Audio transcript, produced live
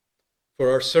For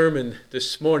our sermon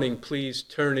this morning, please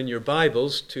turn in your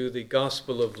Bibles to the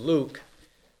Gospel of Luke,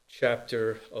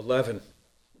 chapter 11.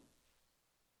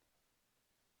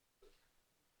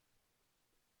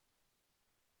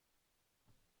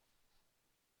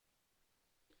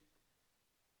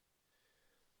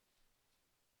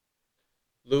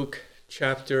 Luke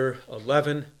chapter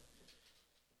 11,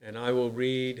 and I will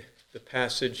read the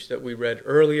passage that we read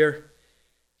earlier.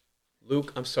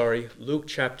 Luke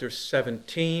chapter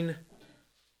 17.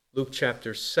 Luke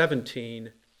chapter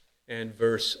 17 and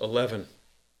verse 11.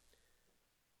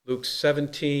 Luke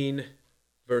 17,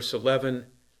 verse 11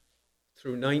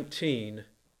 through 19,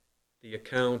 the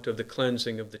account of the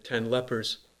cleansing of the 10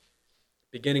 lepers,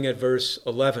 beginning at verse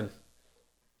 11.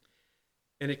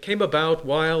 And it came about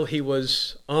while he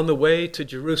was on the way to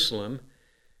Jerusalem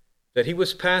that he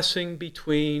was passing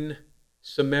between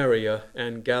Samaria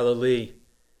and Galilee.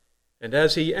 And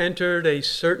as he entered a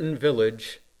certain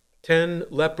village, 10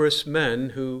 leprous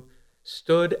men who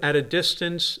stood at a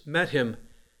distance met him,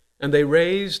 and they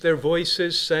raised their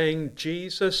voices, saying,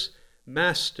 "Jesus,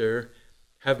 Master,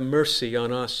 have mercy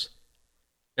on us."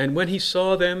 And when he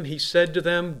saw them, he said to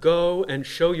them, "Go and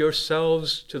show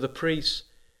yourselves to the priests."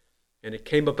 And it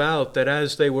came about that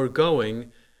as they were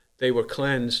going, they were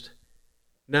cleansed.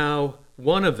 Now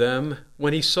one of them,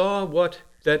 when he saw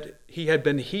that he had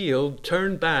been healed,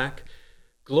 turned back,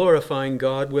 glorifying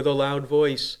God with a loud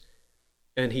voice.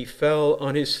 And he fell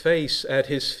on his face at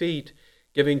his feet,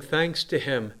 giving thanks to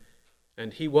him,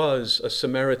 and he was a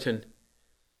Samaritan.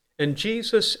 And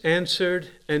Jesus answered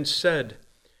and said,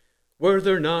 "Were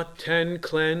there not 10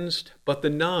 cleansed, but the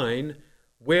 9,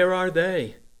 where are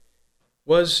they?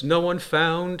 Was no one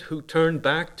found who turned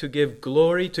back to give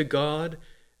glory to God,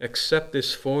 except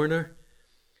this foreigner?"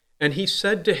 And he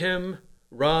said to him,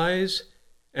 "Rise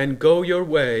and go your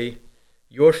way,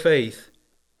 your faith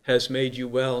has made you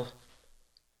well."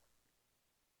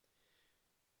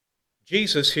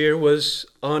 Jesus here was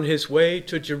on his way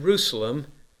to Jerusalem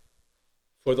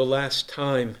for the last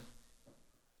time.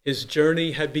 His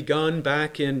journey had begun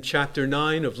back in chapter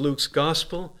 9 of Luke's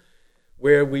Gospel,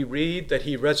 where we read that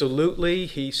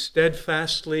he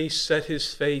steadfastly set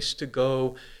his face to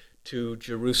go to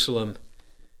Jerusalem.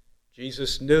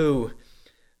 Jesus knew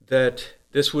that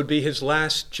this would be his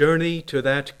last journey to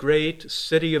that great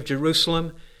city of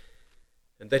Jerusalem,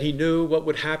 and that he knew what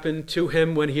would happen to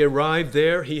him when he arrived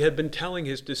there. He had been telling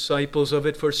his disciples of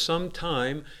it for some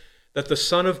time, that the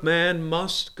Son of Man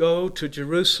must go to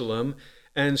Jerusalem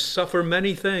and suffer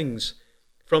many things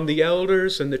from the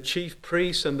elders and the chief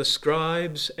priests and the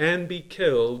scribes, and be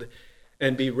killed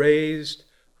and be raised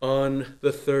on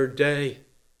the third day.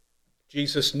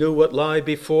 Jesus knew what lay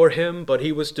before him, but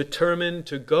he was determined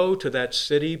to go to that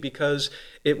city because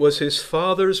it was his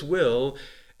Father's will,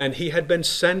 and he had been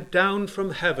sent down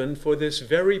from heaven for this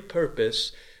very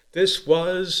purpose. This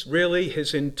was really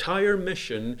his entire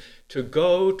mission, to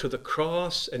go to the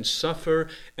cross and suffer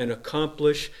and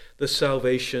accomplish the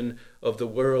salvation of the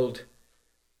world.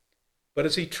 But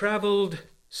as he traveled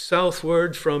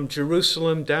southward from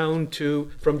Galilee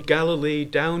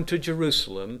down to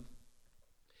Jerusalem,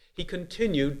 he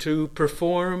continued to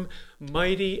perform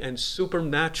mighty and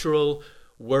supernatural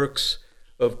works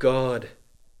of God.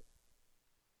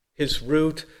 His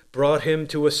route brought him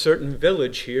to a certain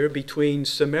village here between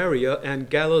Samaria and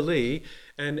Galilee,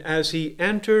 and as he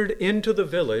entered into the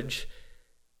village,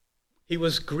 he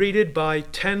was greeted by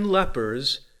 10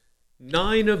 lepers.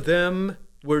 9 of them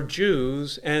were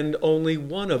Jews, and only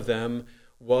one of them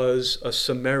was a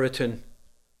Samaritan.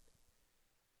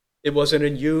 It was an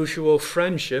unusual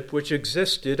friendship which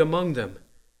existed among them,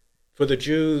 for the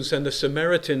Jews and the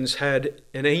Samaritans had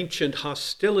an ancient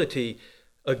hostility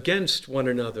against one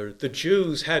another. The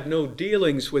Jews had no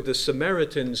dealings with the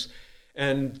Samaritans,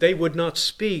 and they would not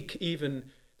speak to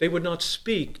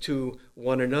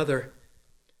one another.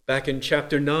 Back in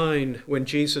chapter 9, when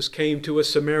Jesus came to a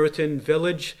Samaritan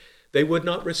village, they would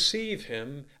not receive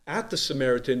him at the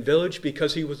Samaritan village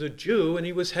because he was a Jew and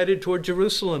he was headed toward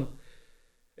Jerusalem.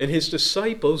 And his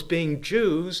disciples, being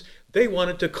Jews, they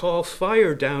wanted to call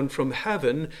fire down from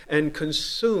heaven and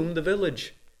consume the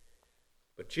village.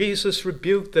 But Jesus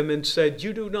rebuked them and said,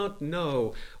 "You do not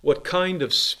know what kind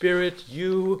of spirit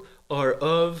you are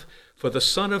of, for the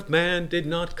Son of Man did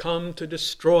not come to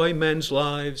destroy men's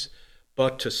lives,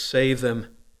 but to save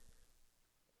them."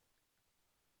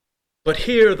 But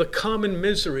here the common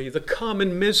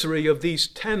misery of these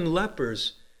 10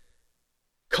 lepers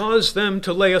caused them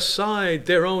to lay aside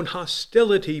their own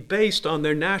hostility based on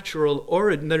their national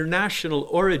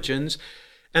origins,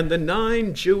 and the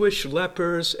 9 Jewish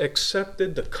lepers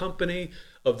accepted the company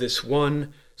of this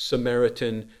one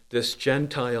Samaritan, this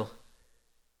Gentile.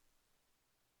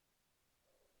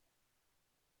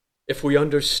 If we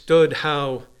understand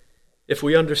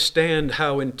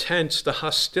how intense the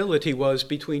hostility was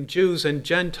between Jews and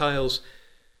Gentiles,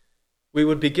 we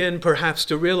would begin perhaps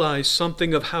to realize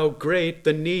something of how great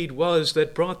the need was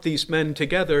that brought these men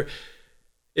together.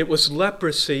 It was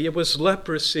leprosy. It was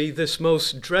leprosy, this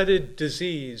most dreaded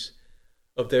disease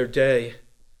of their day.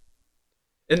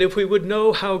 And if we would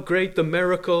know how great the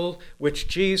miracle which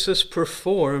Jesus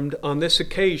performed on this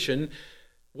occasion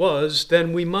was,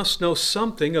 then we must know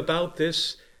something about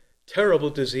this terrible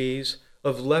disease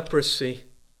of leprosy.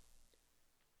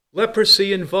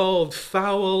 Leprosy involved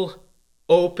foul,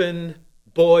 open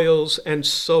boils and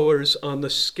sores on the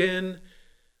skin,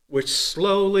 which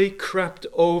slowly crept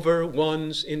over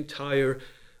one's entire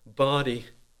body.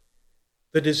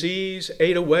 The disease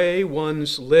ate away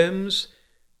one's limbs,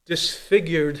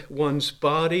 disfigured one's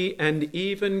body, and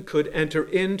even could enter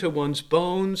into one's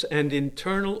bones and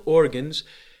internal organs,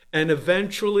 and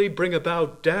eventually bring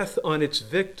about death on its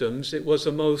victims. It was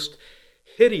a most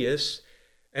hideous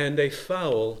and a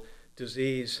foul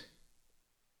disease.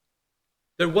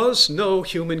 There was no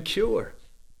human cure.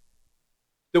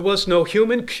 There was no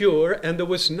human cure, and there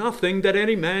was nothing that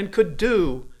any man could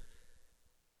do.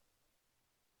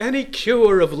 Any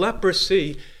cure of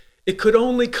leprosy, it could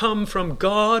only come from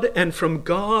God and from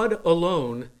God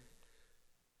alone.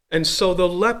 And so the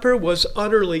leper was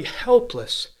utterly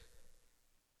helpless,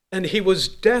 and he was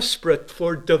desperate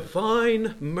for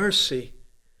divine mercy.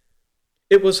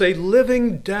 It was a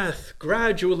living death,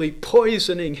 gradually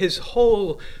poisoning his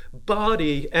whole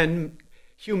body and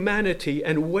humanity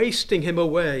and wasting him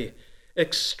away.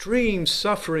 Extreme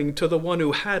suffering to the one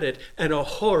who had it, and a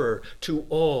horror to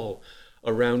all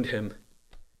around him.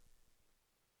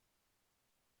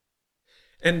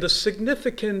 And the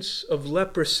significance of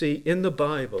leprosy in the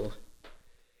Bible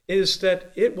is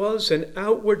that it was an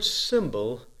outward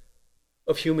symbol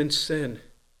of human sin.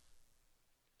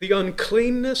 The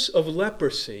uncleanness of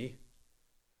leprosy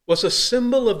was a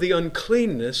symbol of the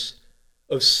uncleanness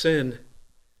of sin.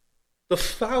 The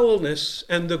foulness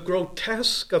and the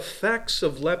grotesque effects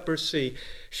of leprosy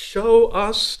show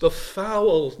us the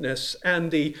foulness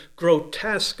and the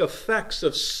grotesque effects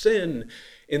of sin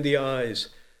in the eyes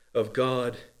of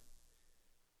God.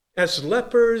 As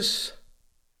lepers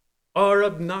are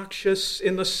obnoxious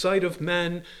in the sight of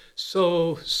men,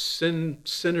 so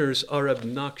sinners are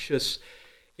obnoxious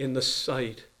in the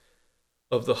sight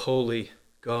of the holy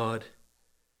God.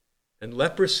 And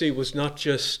leprosy was not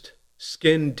just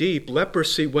skin deep.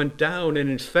 Leprosy went down and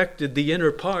infected the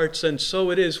inner parts, and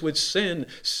so it is with sin.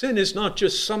 Sin is not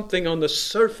just something on the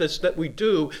surface that we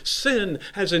do. Sin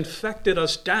has infected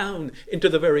us down into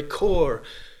the very core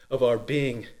of our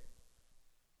being.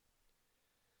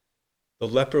 The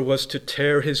leper was to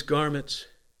tear his garments.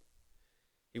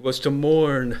 He was to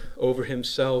mourn over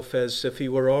himself as if he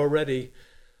were already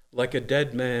like a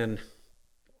dead man.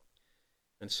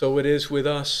 And so it is with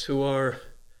us who are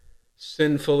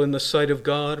sinful in the sight of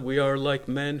God. We are like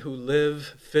men who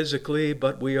live physically,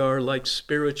 but we are like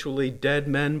spiritually dead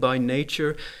men by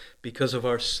nature because of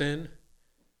our sin.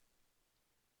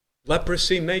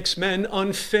 Leprosy makes men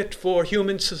unfit for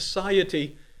human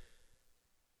society.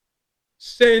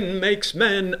 Sin makes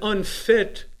men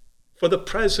unfit for the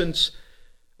presence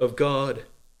of God.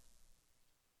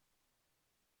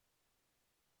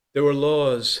 There were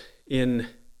laws in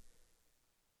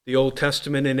the Old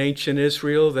Testament in ancient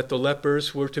Israel that the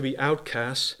lepers were to be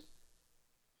outcasts.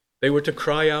 They were to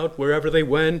cry out wherever they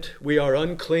went, "We are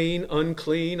unclean,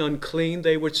 unclean, unclean,"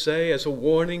 they would say as a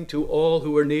warning to all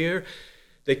who were near.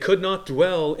 They could not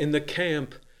dwell in the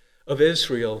camp of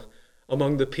Israel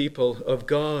among the people of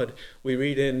God. We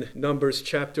read in Numbers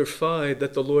chapter 5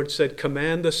 that the Lord said,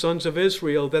 "Command the sons of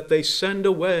Israel that they send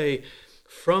away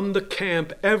from the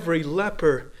camp every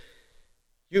leper.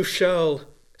 You shall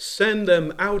send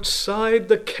them outside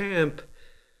the camp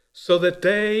so that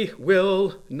they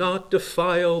will not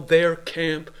defile their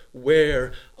camp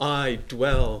where I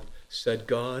dwell," said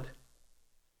God.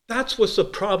 That's what the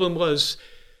problem was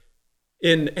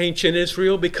in ancient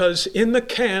Israel, because in the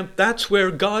camp, that's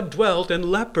where God dwelt, and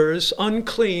lepers,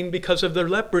 unclean because of their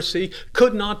leprosy,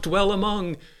 could not dwell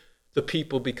among the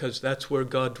people because that's where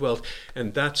God dwelt.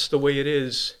 And that's the way it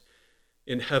is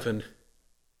in heaven,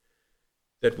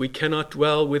 that we cannot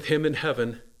dwell with him in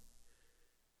heaven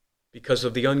because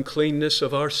of the uncleanness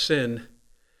of our sin,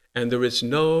 and there is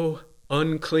no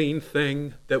unclean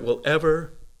thing that will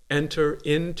ever enter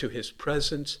into his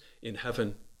presence in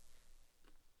heaven.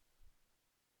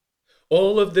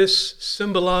 All of this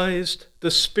symbolized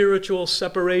the spiritual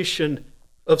separation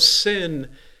of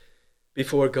sin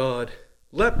before God.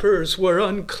 Lepers were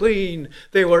unclean.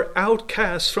 They were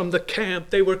outcasts from the camp.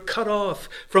 They were cut off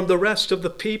from the rest of the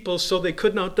people, so they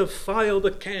could not defile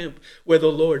the camp where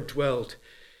the Lord dwelt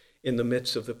in the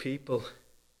midst of the people.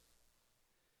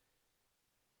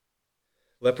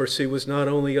 Leprosy was not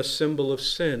only a symbol of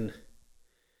sin,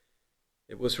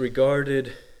 it was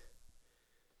regarded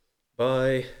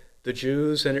by the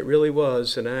Jews, and it really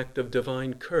was an act of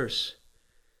divine curse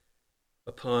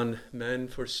upon men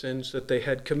for sins that they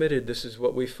had committed. This is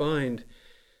what we find.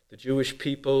 The Jewish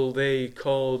people, they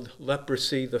called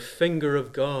leprosy the finger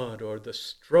of God or the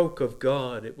stroke of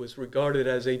God. It was regarded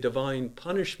as a divine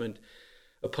punishment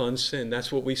upon sin.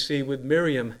 That's what we see with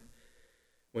Miriam.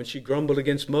 When she grumbled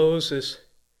against Moses,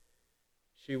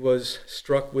 she was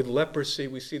struck with leprosy.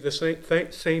 We see the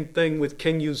same thing with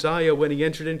King Uzziah when he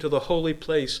entered into the holy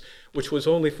place, which was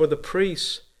only for the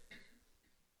priests.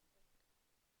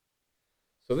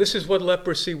 So this is what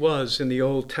leprosy was in the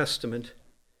Old Testament.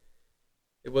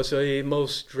 It was a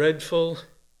most dreadful,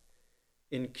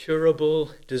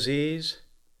 incurable disease,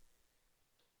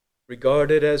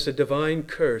 regarded as a divine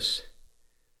curse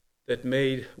that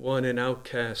made one an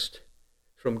outcast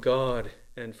from God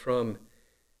and from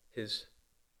his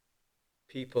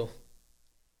people.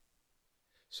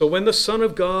 So when the Son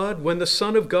of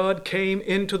God came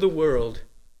into the world,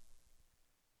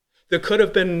 there could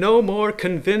have been no more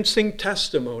convincing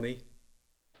testimony,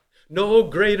 no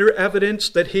greater evidence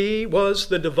that he was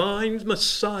the divine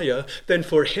Messiah than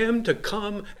for him to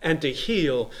come and to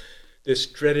heal this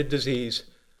dreaded disease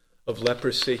of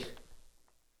leprosy.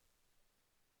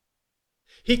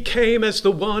 He came as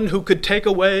the one who could take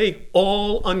away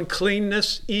all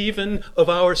uncleanness, even of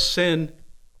our sin.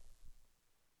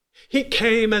 He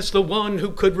came as the one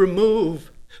who could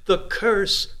remove the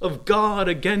curse of God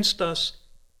against us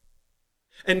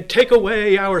and take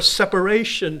away our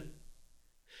separation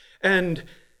and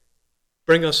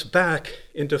bring us back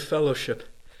into fellowship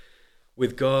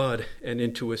with God and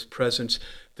into his presence.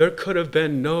 There could have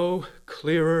been no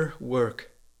clearer work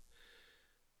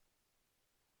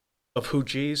of who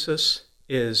Jesus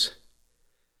is,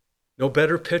 no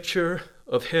better picture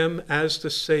of him as the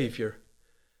Savior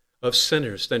of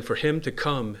sinners than for him to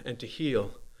come and to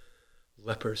heal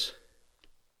lepers.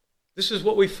 This is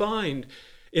what we find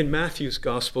in Matthew's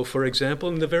gospel, for example,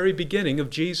 in the very beginning of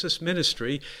Jesus'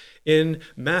 ministry in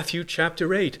Matthew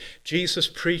chapter 8. Jesus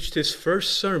preached his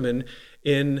first sermon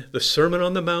in the Sermon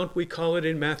on the Mount, we call it,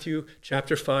 in Matthew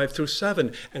chapter 5 through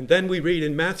 7. And then we read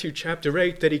in Matthew chapter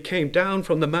 8 that he came down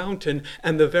from the mountain,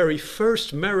 and the very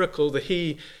first miracle that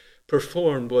he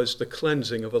performed was the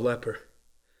cleansing of a leper.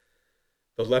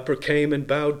 The leper came and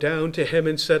bowed down to him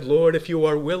and said, "Lord, if you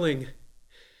are willing,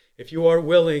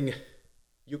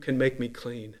 you can make me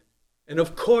clean." And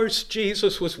of course,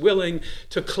 Jesus was willing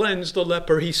to cleanse the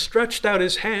leper. He stretched out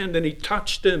his hand and he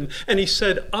touched him and he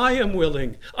said, I am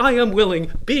willing,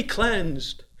 be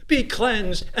cleansed, be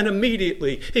cleansed. And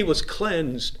immediately he was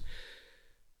cleansed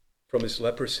from his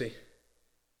leprosy.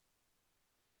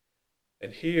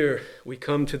 And here we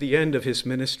come to the end of his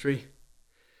ministry.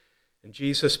 And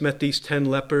Jesus met these 10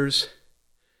 lepers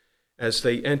as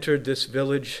they entered this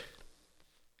village.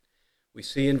 We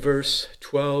see in verse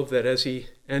 12 that as he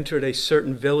entered a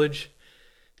certain village,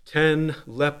 10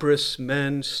 leprous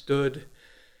men stood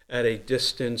at a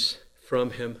distance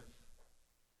from him.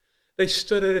 They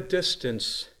stood at a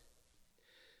distance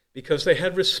because they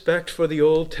had respect for the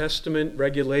Old Testament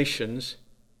regulations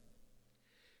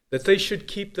that they should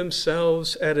keep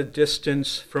themselves at a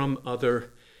distance from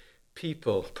other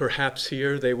people. Perhaps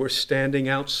here they were standing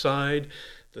outside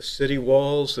the city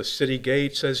walls, the city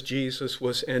gates, as Jesus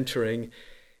was entering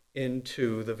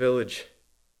into the village.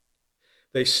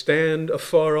 They stand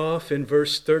afar off. In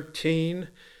verse 13,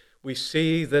 we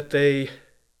see that they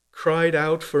cried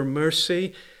out for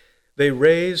mercy. They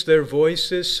raised their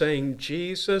voices saying,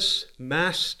 "Jesus,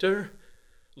 Master,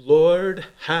 Lord,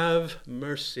 have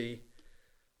mercy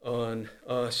on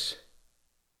us."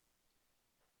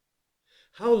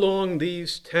 How long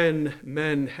these 10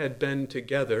 men had been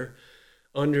together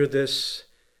under this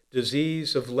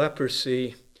disease of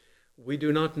leprosy, we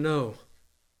do not know.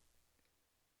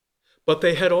 But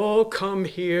they had all come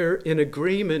here in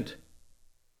agreement.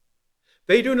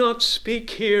 They do not speak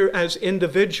here as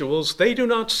individuals. They do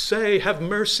not say, "Have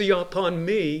mercy upon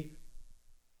me."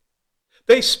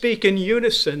 They speak in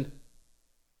unison.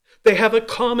 They have a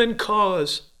common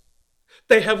cause.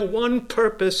 They have one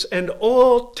purpose, and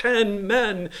all 10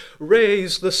 men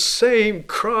raise the same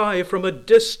cry from a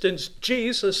distance: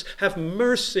 Jesus, have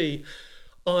mercy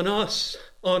on us,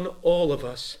 on all of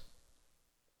us.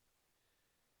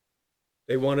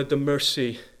 They wanted the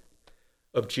mercy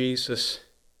of Jesus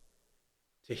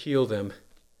to to heal them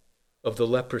of the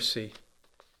leprosy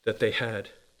that they had.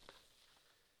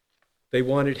 They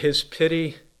wanted his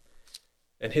pity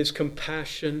and his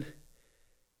compassion,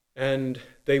 and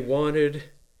they wanted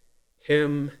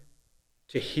him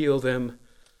to heal them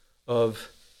of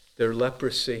their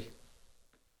leprosy.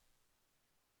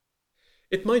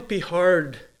 It might be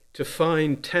hard to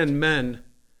find 10 men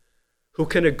who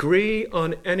can agree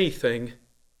on anything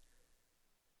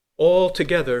all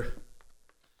together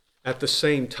at the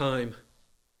same time.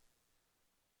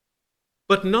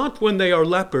 But not when they are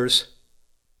lepers,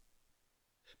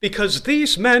 because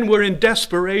these men were in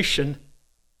desperation,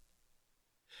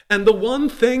 and the one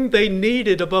thing they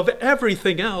needed above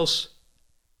everything else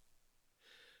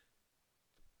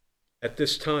at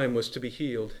this time was to be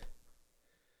healed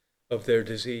of their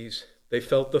disease. They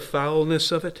felt the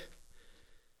foulness of it.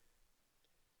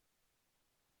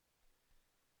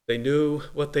 They knew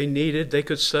what they needed. They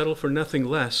could settle for nothing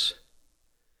less.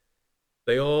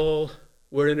 They all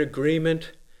were in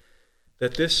agreement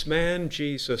that this man,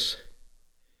 Jesus,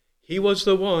 he was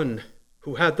the one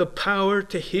who had the power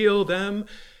to heal them,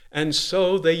 and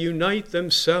so they unite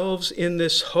themselves in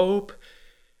this hope,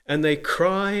 and they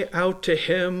cry out to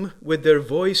him with their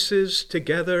voices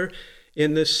together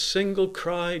in this single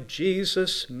cry,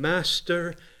 Jesus,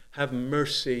 Master, have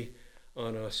mercy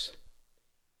on us.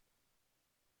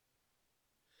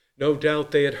 No doubt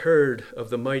they had heard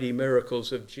of the mighty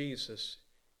miracles of Jesus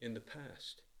in the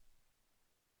past.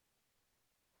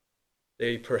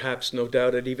 They perhaps, no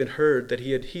doubt, had even heard that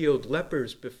he had healed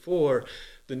lepers before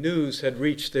the news had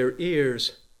reached their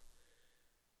ears.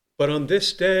 But on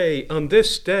this day,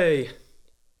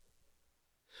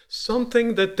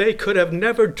 something that they could have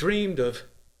never dreamed of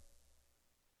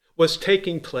was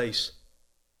taking place.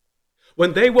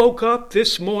 When they woke up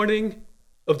this morning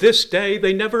of this day,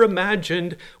 they never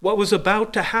imagined what was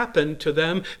about to happen to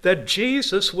them, that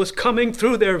Jesus was coming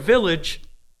through their village.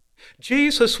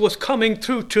 Jesus was coming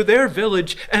through to their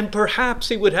village, and perhaps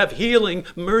he would have healing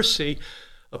mercy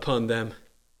upon them.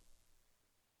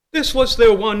 This was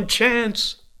their one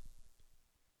chance.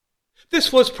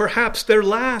 This was perhaps their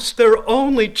last, their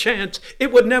only chance.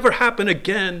 It would never happen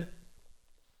again.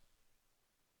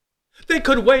 They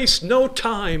could waste no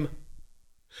time.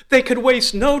 They could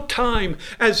waste no time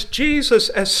as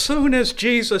soon as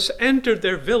Jesus entered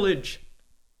their village,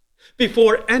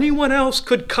 before anyone else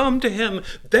could come to him,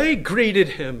 they greeted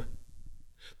him.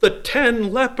 The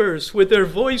 10 lepers with their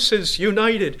voices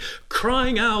united,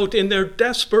 crying out in their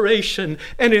desperation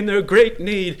and in their great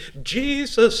need,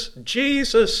 Jesus,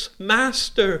 Jesus,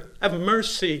 Master, have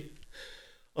mercy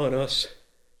on us.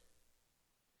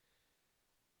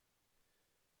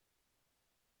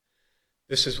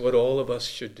 This is what all of us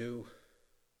should do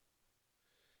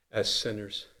as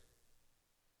sinners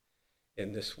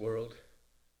in this world.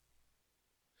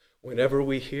 Whenever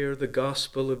we hear the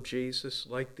gospel of Jesus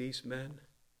like these men,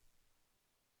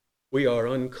 we are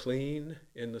unclean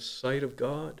in the sight of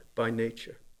God by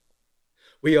nature.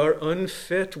 We are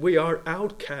unfit, we are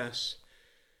outcasts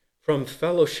from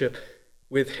fellowship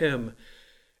with him,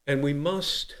 and we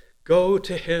must go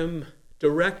to him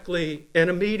directly and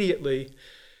immediately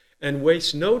and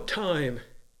waste no time,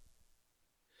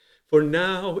 for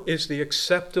now is the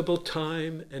acceptable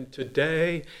time, and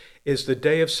today is the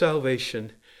day of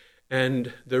salvation,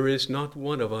 and there is not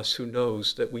one of us who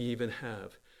knows that we even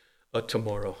have a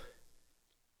tomorrow.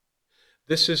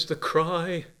 This is the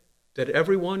cry that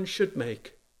everyone should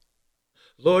make.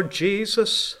 Lord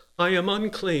Jesus, I am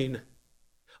unclean.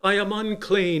 I am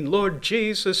unclean. Lord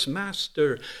Jesus,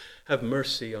 Master, have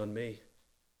mercy on me.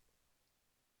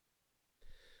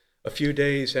 A few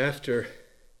days after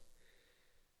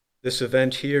this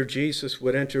event here, Jesus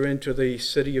would enter into the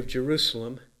city of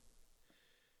Jerusalem,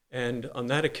 and on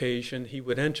that occasion he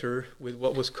would enter with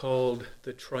what was called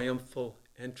the triumphal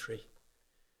entry.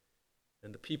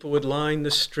 And the people would line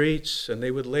the streets, and they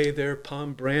would lay their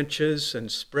palm branches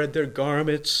and spread their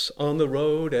garments on the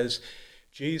road as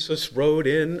Jesus rode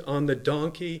in on the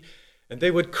donkey, and they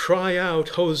would cry out,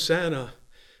 Hosanna!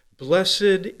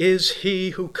 Blessed is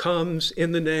he who comes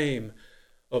in the name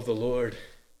of the Lord.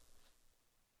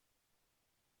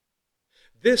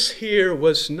 This here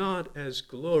was not as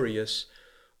glorious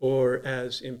or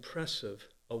as impressive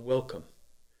a welcome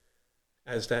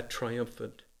as that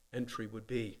triumphant entry would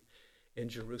be in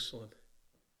Jerusalem.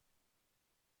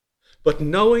 But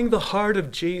knowing the heart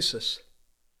of Jesus,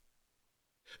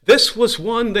 this was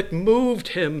one that moved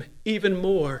him even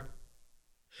more,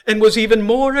 and was even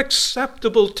more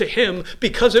acceptable to him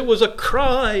because it was a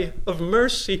cry of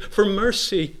mercy for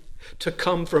mercy to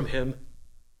come from him.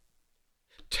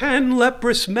 10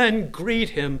 leprous men greet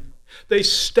him They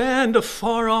stand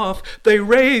afar off. They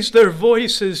raise their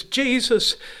voices,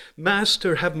 Jesus,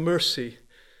 Master, have mercy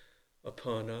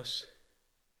upon us.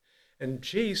 And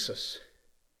Jesus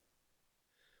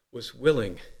was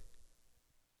willing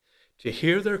to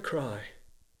hear their cry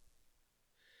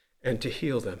and to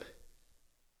heal them.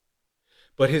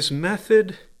 But his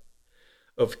method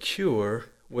of cure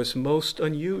was most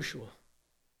unusual.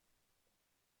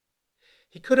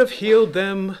 He could have healed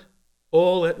them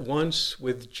all at once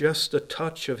with just a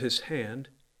touch of his hand,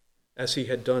 as he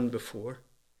had done before.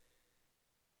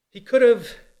 He could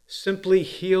have simply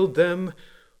healed them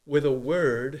with a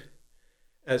word,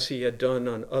 as he had done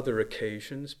on other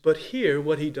occasions. But here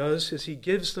what he does is he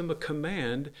gives them a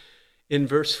command in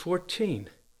verse 14.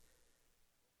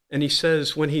 And he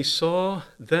says, when he saw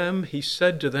them, he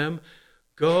said to them,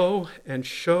 go and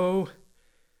show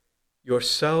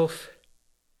yourself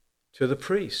to the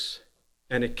priests.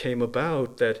 And it came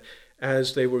about that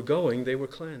as they were going, they were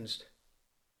cleansed.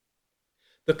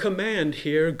 The command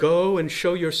here, go and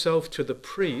show yourself to the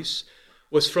priests,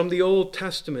 was from the Old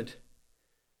Testament.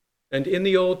 And in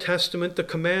the Old Testament, the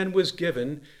command was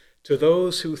given to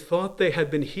those who thought they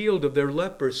had been healed of their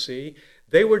leprosy.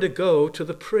 They were to go to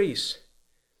the priests.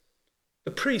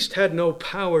 The priest had no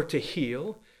power to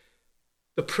heal.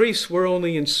 The priests were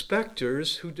only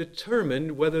inspectors who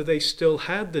determined whether they still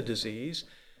had the disease,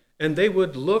 and they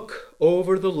would look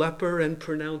over the leper and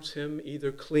pronounce him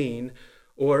either clean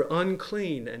or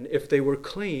unclean. And if they were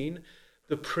clean,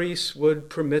 the priests would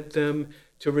permit them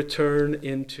to return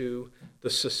into the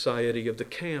society of the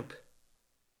camp.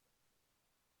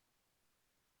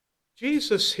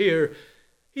 Jesus here,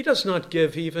 he does not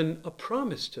give even a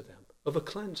promise to them of a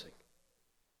cleansing.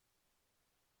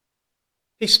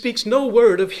 He speaks no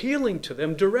word of healing to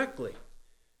them directly.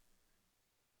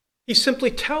 He simply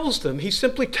tells them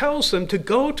to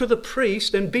go to the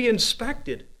priest and be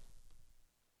inspected.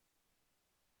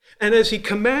 And as he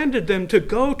commanded them to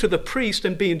go to the priest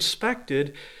and be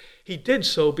inspected, he did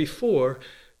so before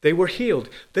they were healed.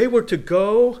 They were to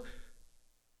go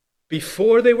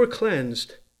before they were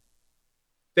cleansed.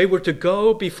 They were to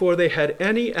go before they had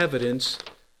any evidence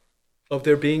of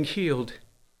their being healed.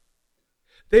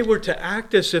 They were to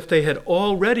act as if they had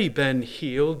already been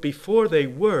healed before they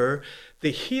were.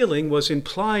 The healing was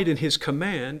implied in his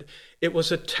command. It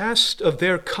was a test of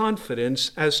their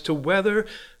confidence as to whether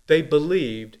they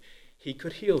believed he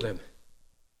could heal them.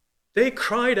 They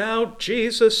cried out,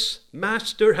 Jesus,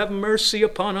 Master, have mercy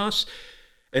upon us.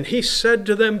 And he said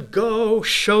to them, go,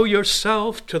 show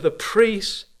yourself to the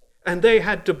priests. And they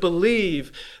had to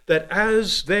believe that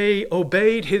as they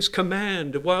obeyed his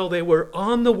command while they were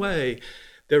on the way,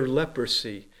 their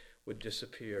leprosy would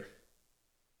disappear.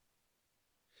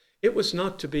 It was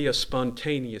not to be a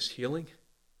spontaneous healing,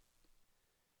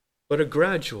 but a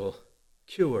gradual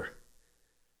cure.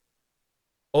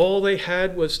 All they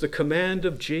had was the command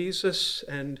of Jesus,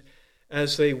 and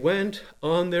as they went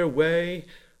on their way,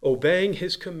 obeying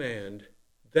his command,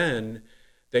 then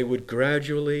they would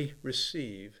gradually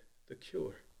receive the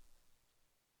cure.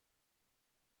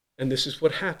 And this is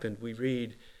what happened. We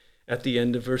read at the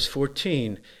end of verse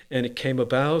 14, and it came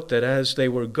about that as they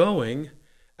were going,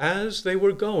 they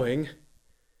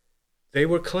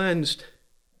were cleansed.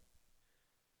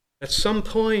 At some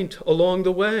point along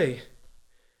the way,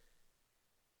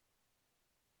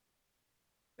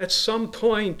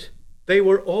 they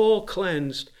were all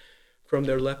cleansed from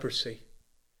their leprosy.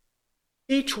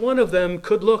 Each one of them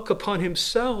could look upon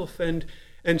himself and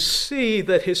see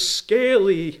that his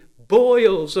scaly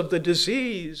boils of the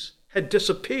disease had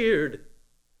disappeared.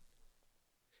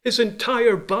 His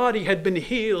entire body had been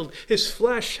healed. His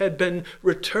flesh had been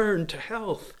returned to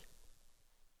health.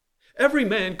 Every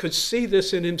man could see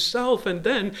this in himself, and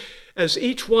then as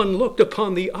each one looked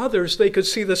upon the others, they could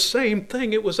see the same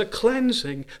thing. It was a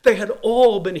cleansing. They had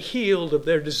all been healed of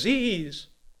their disease.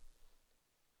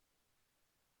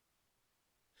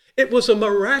 It was a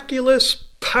miraculous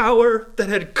power that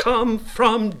had come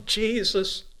from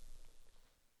Jesus.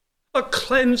 A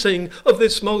cleansing of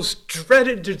this most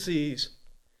dreaded disease.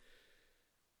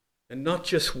 And not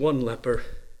just one leper,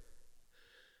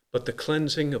 but the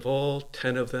cleansing of all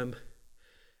 10 of them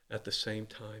at the same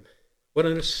time. What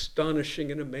an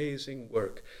astonishing and amazing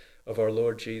work of our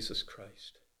Lord Jesus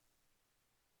Christ.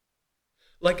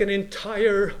 Like an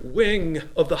entire wing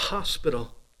of the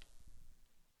hospital,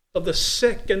 of the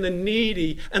sick and the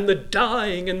needy and the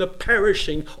dying and the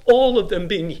perishing, all of them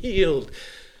being healed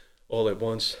all at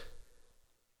once.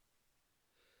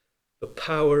 The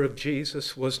power of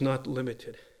Jesus was not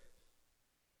limited.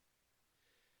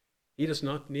 He does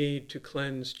not need to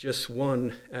cleanse just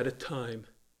one at a time.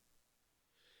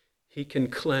 He can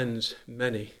cleanse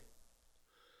many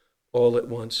all at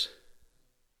once.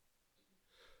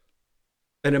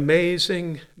 An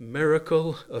amazing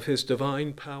miracle of his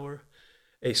divine power,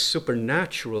 a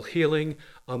supernatural healing,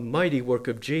 a mighty work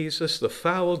of Jesus. The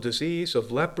foul disease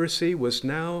of leprosy was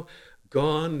now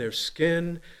gone. Their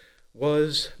skin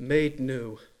was made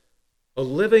new. A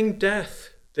living death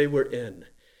they were in,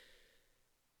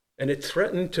 and it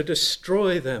threatened to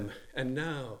destroy them. And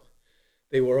now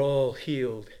they were all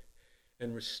healed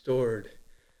and restored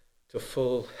to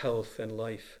full health and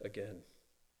life again.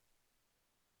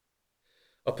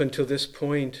 Up until this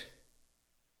point,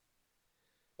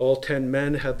 all 10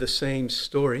 men have the same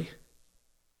story.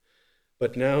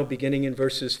 But now, beginning in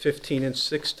verses 15 and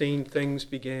 16, things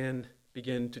begin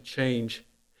to change.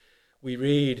 We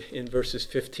read in verses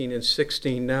 15 and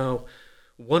 16, now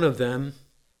one of them,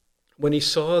 when he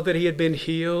saw that he had been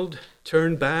healed,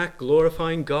 turned back,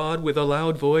 glorifying God with a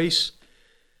loud voice,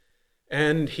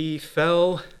 and he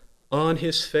fell on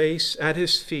his face at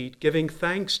his feet, giving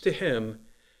thanks to him,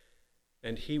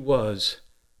 and he was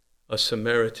a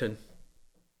Samaritan.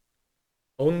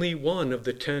 Only one of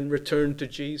the 10 returned to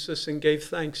Jesus and gave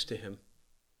thanks to him.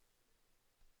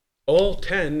 All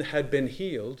 10 had been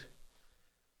healed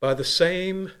by the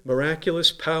same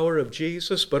miraculous power of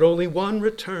Jesus, but only one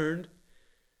returned,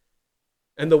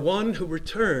 and the one who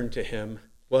returned to him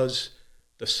was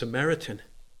the Samaritan.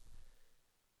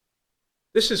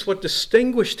 This is what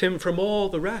distinguished him from all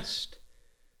the rest,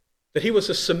 that he was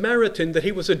a Samaritan, that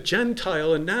he was a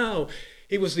Gentile, and now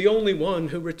he was the only one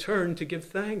who returned to give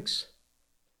thanks.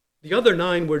 The other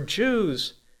 9 were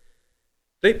Jews.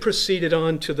 They proceeded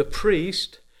on to the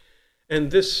priest,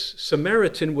 and this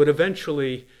Samaritan would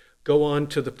eventually go on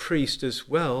to the priest as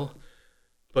well.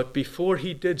 But before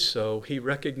he did so, he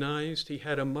recognized he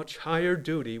had a much higher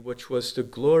duty, which was to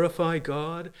glorify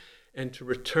God and to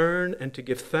return and to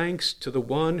give thanks to the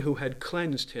one who had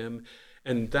cleansed him.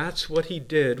 And that's what he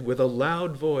did with a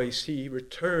loud voice. He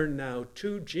returned now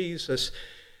to Jesus,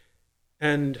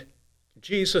 and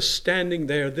Jesus standing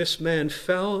there, this man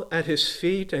fell at his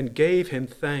feet and gave him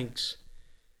thanks.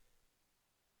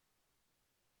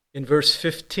 In verse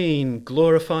 15,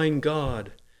 glorifying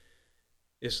God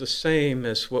is the same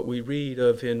as what we read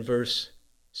of in verse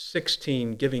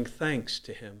 16, giving thanks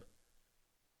to him.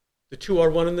 The two are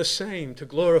one and the same, to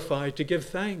glorify, to give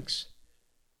thanks.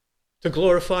 To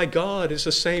glorify God is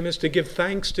the same as to give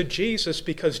thanks to Jesus,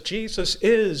 because Jesus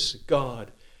is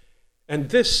God. And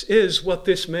this is what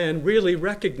this man really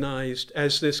recognized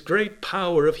as this great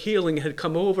power of healing had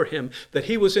come over him, that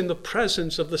he was in the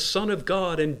presence of the Son of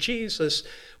God, and Jesus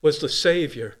was the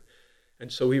Savior.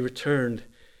 And so he returned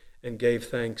and gave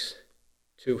thanks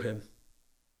to him.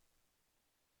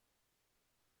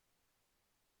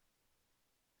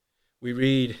 We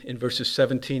read in verses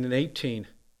 17 and 18,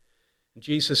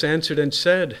 Jesus answered and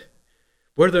said,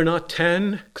 were there not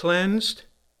 10 cleansed?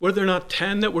 Were there not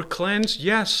 10 that were cleansed?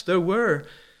 Yes, there were.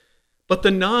 But the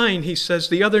 9, he says,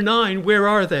 the other 9, where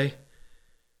are they?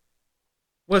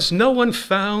 Was no one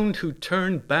found who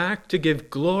turned back to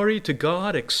give glory to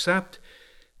God except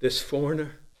this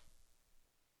foreigner?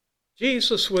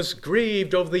 Jesus was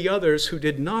grieved over the others who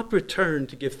did not return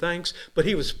to give thanks, but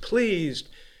he was pleased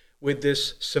with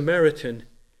this Samaritan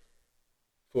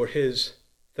for his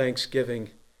thanksgiving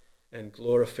and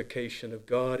glorification of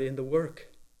God in the work.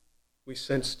 We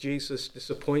sense Jesus'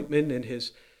 disappointment in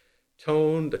his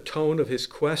tone, the tone of his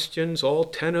questions. All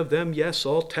 10 of them, yes,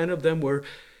 all 10 of them were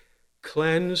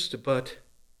cleansed, but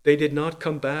they did not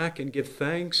come back and give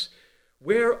thanks.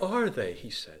 Where are they, he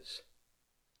says?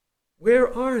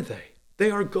 Where are they?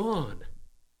 They are gone.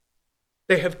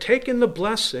 They have taken the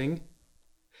blessing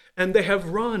and they have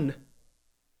run.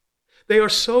 They are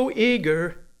so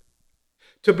eager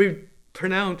to be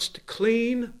pronounced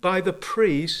clean by the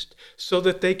priest so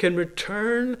that they can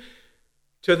return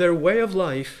to their way of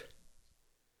life,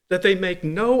 that they make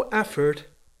no effort,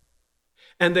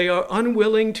 and they are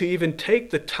unwilling to even take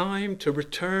the time to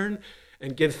return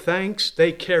and give thanks.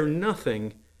 They care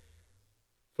nothing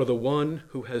for the one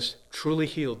who has truly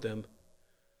healed them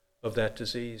of that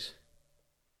disease.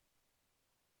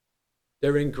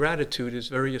 Their ingratitude is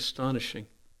very astonishing.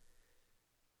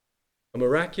 A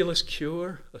miraculous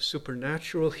cure, a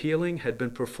supernatural healing had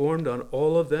been performed on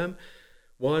all of them,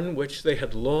 one which they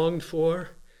had longed for,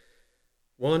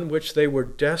 one which they were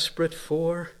desperate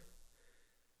for,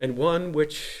 and one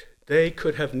which they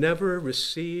could have never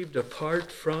received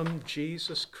apart from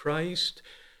Jesus Christ.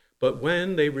 But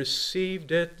when they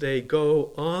received it, they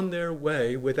go on their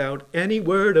way without any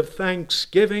word of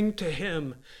thanksgiving to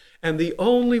him. And the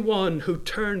only one who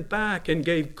turned back and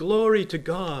gave glory to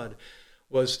God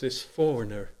was this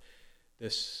foreigner,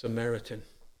 this Samaritan.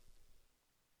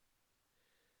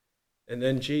 And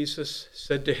then Jesus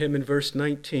said to him in verse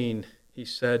 19, he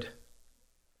said,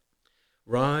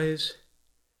 "Rise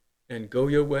and go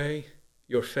your way.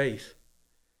 Your faith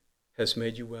has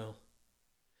made you well."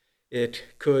 It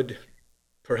could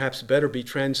perhaps better be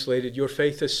translated, "Your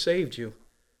faith has saved you."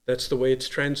 That's the way it's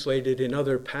translated in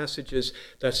other passages.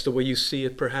 That's the way you see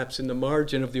it perhaps in the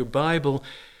margin of your Bible.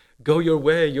 Go your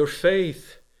way. Your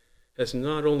faith has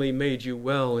not only made you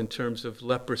well in terms of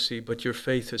leprosy, but your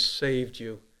faith has saved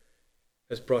you,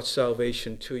 has brought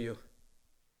salvation to you.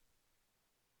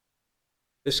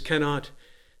 This cannot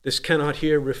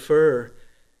here refer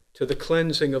to the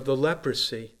cleansing of the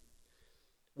leprosy,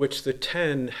 which the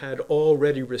 10 had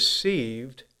already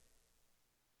received,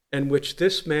 and which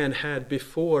this man had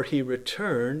before he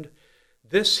returned.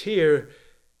 This here,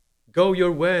 go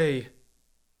your way,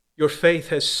 your faith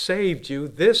has saved you.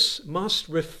 This must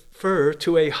refer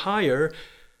to a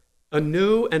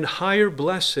new and higher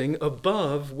blessing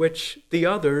above which the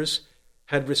others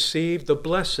had received the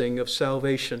blessing of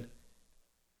salvation.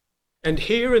 And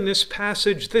here in this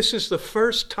passage, this is the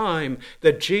first time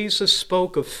that Jesus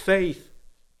spoke of faith.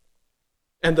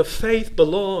 And the faith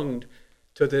belonged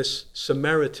to this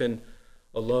Samaritan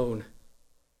alone.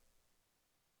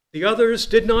 The others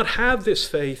did not have this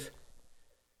faith.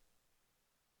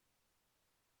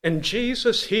 And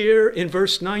Jesus here in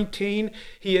verse 19,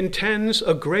 he intends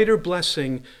a greater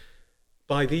blessing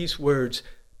by these words.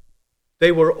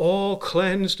 They were all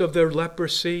cleansed of their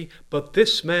leprosy, but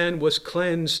this man was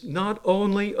cleansed not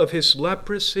only of his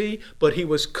leprosy, but he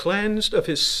was cleansed of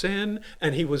his sin,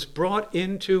 and he was brought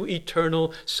into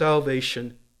eternal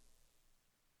salvation.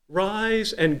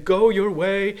 Rise and go your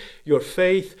way. Your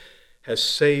faith has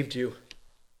saved you.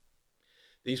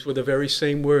 These were the very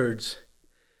same words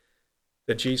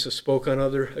that Jesus spoke on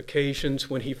other occasions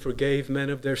when he forgave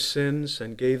men of their sins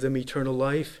and gave them eternal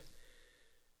life.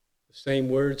 The same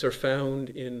words are found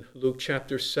in Luke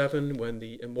chapter 7 when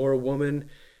the immoral woman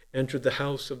entered the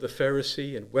house of the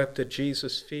Pharisee and wept at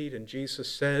Jesus' feet, and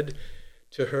Jesus said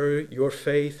to her, "Your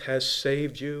faith has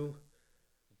saved you.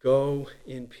 Go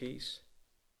in peace."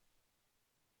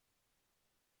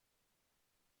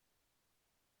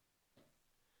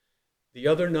 The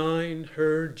other 9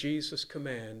 heard Jesus'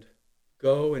 command,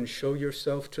 "Go and show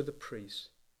yourself to the priests."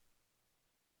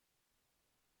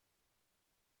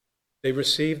 They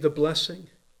received the blessing,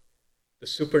 the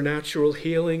supernatural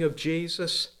healing of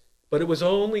Jesus, but it was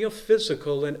only a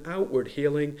physical and outward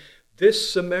healing.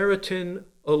 This Samaritan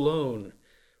alone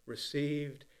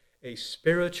received a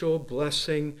spiritual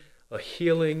blessing, a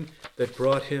healing that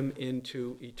brought him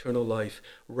into eternal life.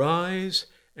 Rise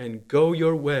and go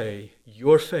your way.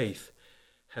 Your faith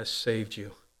has saved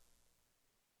you.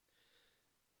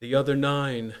 The other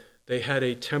 9, they had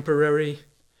a temporary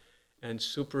and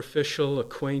superficial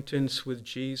acquaintance with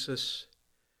Jesus,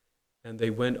 and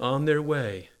they went on their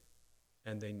way,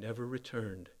 and they never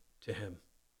returned to him.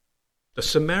 The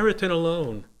Samaritan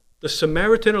alone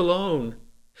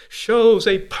shows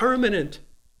a permanent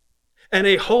and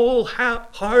a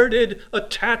wholehearted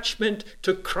attachment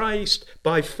to Christ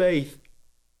by faith.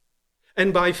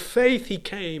 And by faith he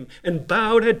came and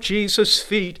bowed at Jesus'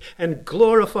 feet and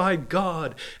glorified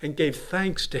God and gave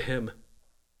thanks to him.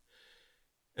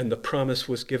 And the promise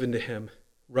was given to him,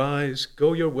 "Rise,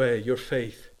 go your way, your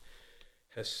faith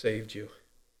has saved you."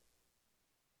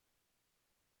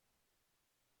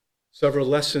 Several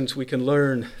lessons we can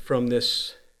learn from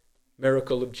this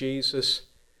miracle of Jesus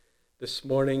this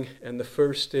morning, and the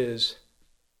first is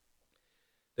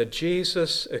that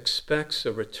Jesus expects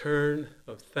a return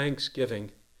of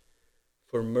thanksgiving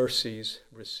for mercies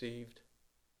received.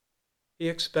 He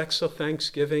expects a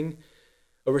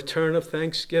return of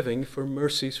thanksgiving for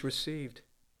mercies received.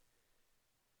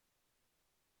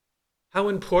 How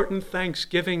important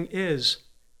thanksgiving is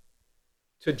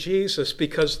to Jesus,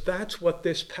 because that's what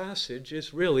this passage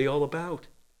is really all about.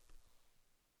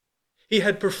 He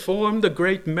had performed the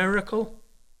great miracle.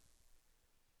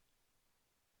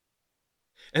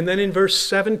 And then in verse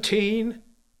 17,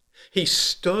 he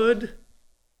stood,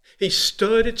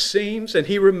 it seems, and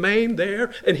he remained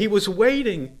there, and he was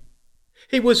waiting.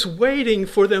 He was waiting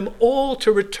for them all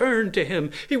to return to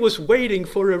him. He was waiting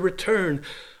for a return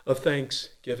of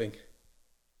thanksgiving.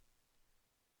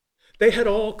 They had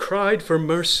all cried for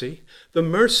mercy. The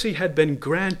mercy had been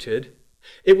granted.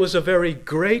 It was a very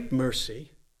great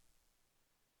mercy.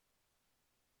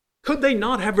 Could they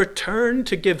not have returned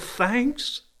to give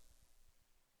thanks?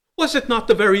 Was it not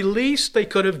the very least they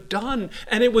could have done?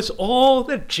 And it was all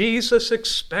that Jesus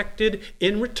expected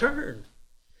in return.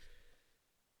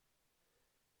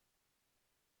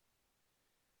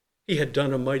 He had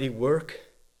done a mighty work,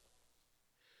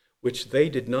 which they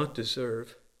did not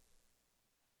deserve.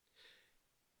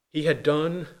 He had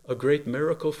done a great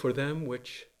miracle for them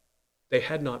which they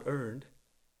had not earned.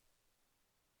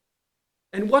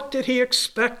 And what did he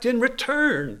expect in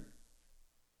return?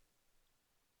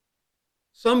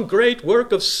 Some great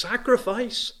work of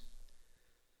sacrifice?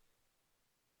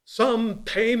 Some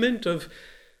payment of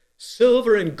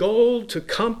silver and gold to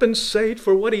compensate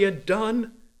for what he had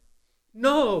done?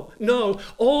 No, no.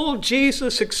 All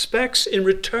Jesus expects in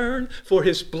return for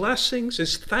his blessings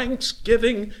is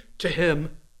thanksgiving to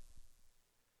him.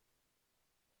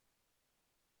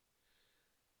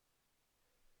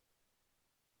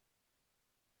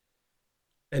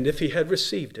 And if he had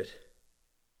received it,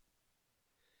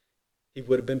 he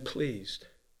would have been pleased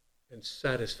and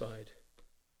satisfied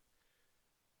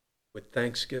with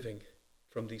thanksgiving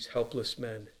from these helpless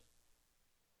men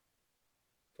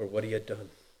for what he had done.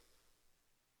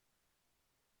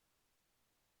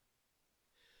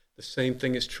 The same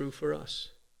thing is true for us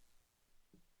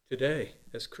today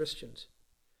as Christians.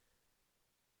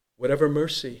 Whatever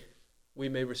mercy we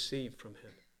may receive from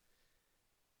him,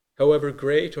 however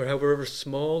great or however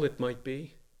small it might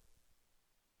be,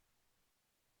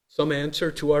 some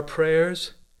answer to our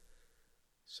prayers,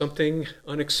 something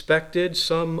unexpected,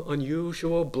 some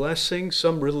unusual blessing,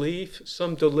 some relief,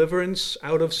 some deliverance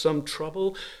out of some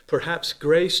trouble, perhaps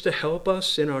grace to help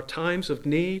us in our times of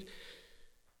need.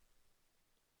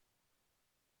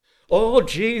 All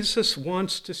Jesus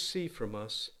wants to see from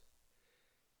us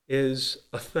is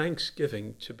a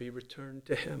thanksgiving to be returned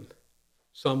to him.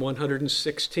 Psalm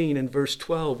 116 and verse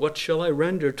 12, what shall I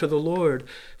render to the Lord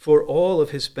for all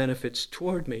of his benefits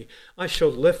toward me? I shall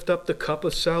lift up the cup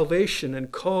of salvation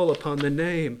and call upon the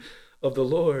name of the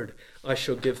Lord. I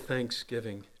shall give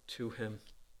thanksgiving to him.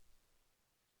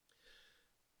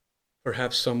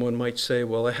 Perhaps someone might say,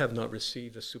 well, I have not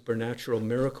received a supernatural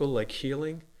miracle like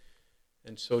healing,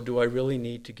 and so do I really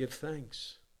need to give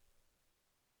thanks?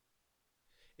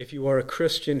 If you are a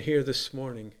Christian here this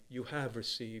morning, you have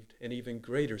received an even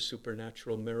greater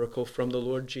supernatural miracle from the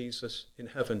Lord Jesus in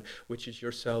heaven, which is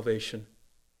your salvation.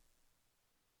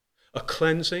 A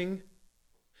cleansing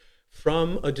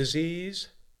from a disease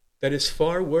that is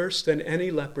far worse than any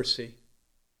leprosy.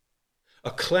 A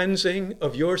cleansing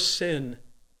of your sin.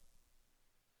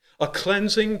 A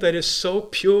cleansing that is so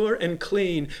pure and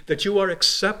clean that you are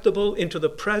acceptable into the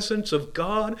presence of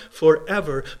God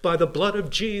forever by the blood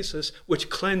of Jesus, which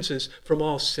cleanses from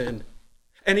all sin.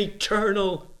 An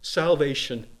eternal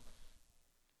salvation.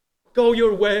 Go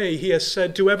your way, he has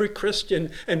said to every Christian,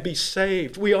 and be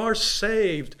saved. We are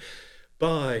saved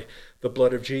by the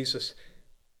blood of Jesus.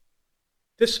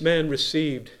 This man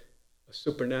received a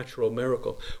supernatural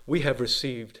miracle. We have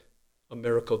received a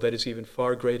miracle that is even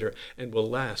far greater and will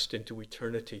last into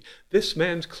eternity. This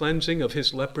man's cleansing of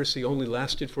his leprosy only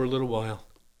lasted for a little while.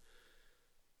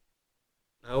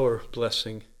 Our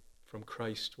blessing from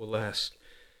Christ will last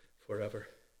forever.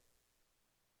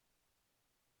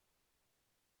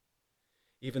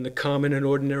 Even the common and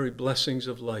ordinary blessings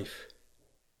of life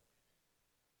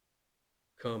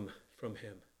come from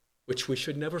him, which we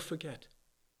should never forget.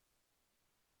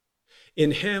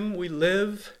 In him we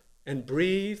live and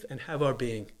breathe and have our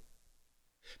being.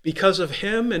 Because of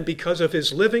him and because of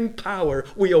his living power,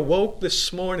 we awoke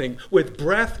this morning with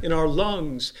breath in our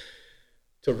lungs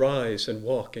to rise and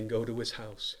walk and go to his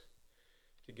house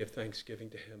to give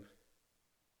thanksgiving to him.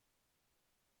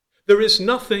 There is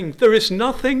nothing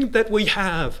that we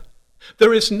have.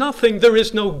 There is nothing, there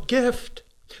is no gift,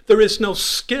 there is no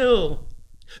skill,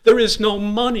 there is no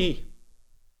money.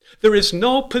 There is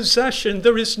no possession,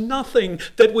 there is nothing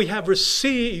that we have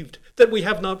received that we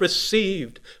have not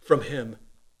received from him.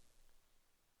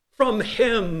 From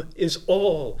him is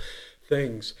all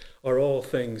things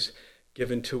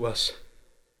given to us.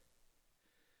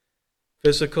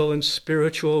 Physical and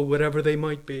spiritual, whatever they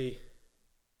might be.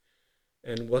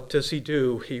 And what does he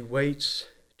do? He waits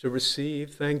to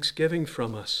receive thanksgiving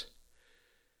from us.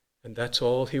 And that's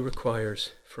all he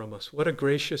requires from us. What a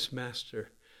gracious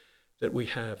master that we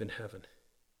have in heaven.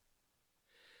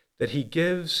 That he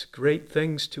gives great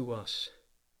things to us.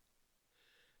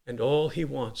 And all he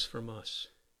wants from us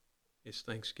is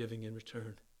thanksgiving in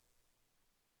return.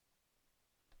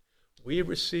 We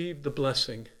receive the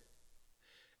blessing,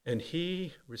 and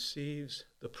he receives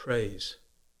the praise.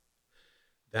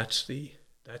 That's the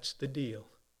deal.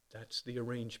 That's the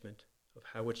arrangement of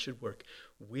how it should work.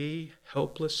 We,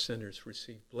 helpless sinners,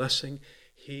 receive blessing.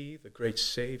 He, the great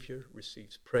Savior,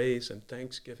 receives praise and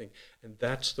thanksgiving. And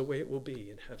that's the way it will be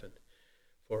in heaven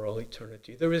for all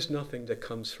eternity. There is nothing that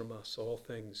comes from us. All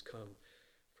things come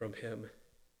from him.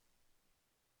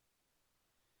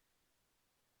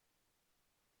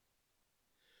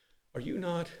 Are you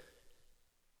not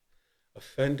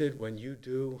offended when you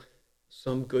do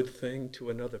some good thing to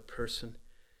another person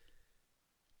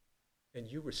and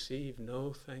you receive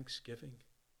no thanksgiving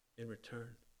in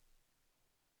return?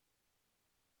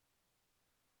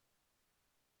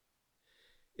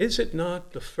 Is it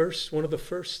not one of the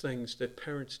first things that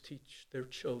parents teach their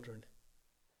children,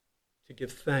 to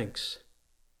give thanks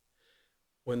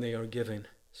when they are given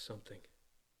something?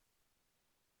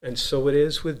 And so it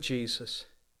is with Jesus,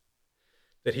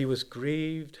 that he was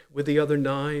grieved with the other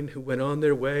 9 who went on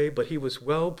their way, but he was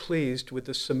well pleased with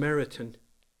the Samaritan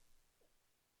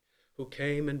who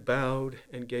came and bowed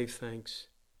and gave thanks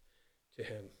to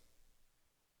him.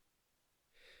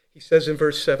 He says in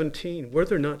verse 17, were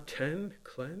there not 10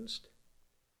 cleansed?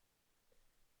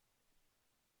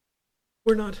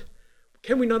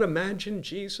 Can we not imagine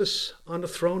Jesus on the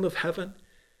throne of heaven,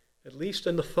 at least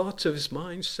in the thoughts of his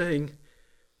mind, saying,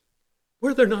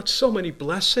 were there not so many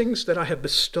blessings that I have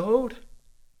bestowed?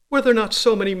 Were there not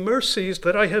so many mercies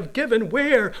that I have given?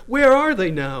 Where are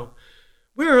they now?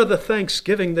 Where are the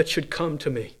thanksgiving that should come to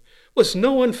me? Was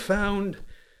no one found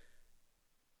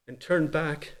and turned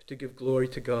back to give glory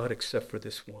to God except for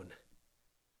this one?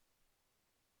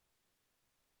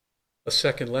 A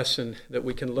second lesson that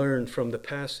we can learn from the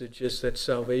passage is that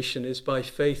salvation is by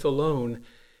faith alone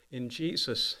in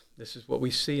Jesus. This is what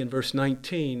we see in verse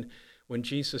 19, when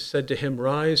Jesus said to him,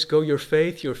 rise, go your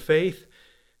faith,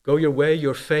 go your way,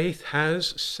 your faith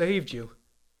has saved you.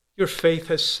 Your faith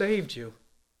has saved you.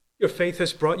 Your faith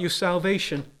has brought you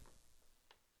salvation.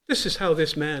 This is how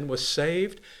this man was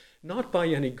saved, not by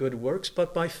any good works,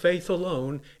 but by faith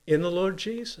alone in the Lord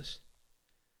Jesus.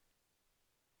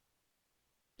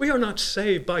 We are not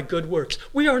saved by good works.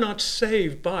 We are not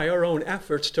saved by our own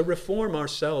efforts to reform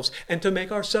ourselves and to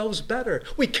make ourselves better.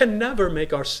 We can never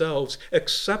make ourselves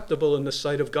acceptable in the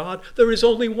sight of God. There is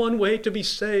only one way to be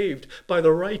saved, by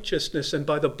the righteousness and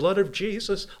by the blood of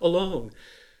Jesus alone.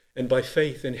 And by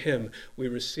faith in him, we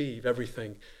receive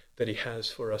everything that he has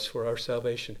for us for our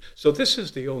salvation. So this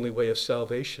is the only way of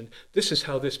salvation. This is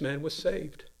how this man was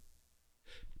saved.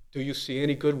 Do you see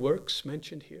any good works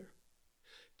mentioned here?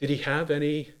 Did he have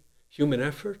any human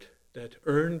effort that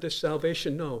earned this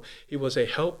salvation? No. He was a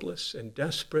helpless and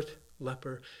desperate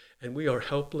leper, and we are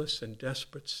helpless and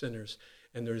desperate sinners,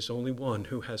 and there is only one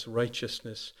who has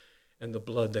righteousness and the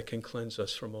blood that can cleanse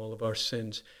us from all of our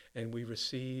sins, and we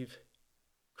receive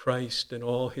Christ and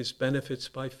all his benefits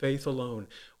by faith alone.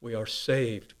 We are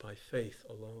saved by faith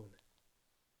alone.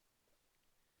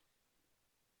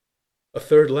 A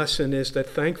third lesson is that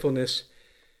thankfulness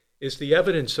is the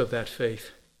evidence of that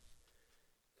faith.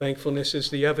 Thankfulness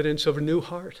is the evidence of a new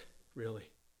heart,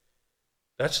 really.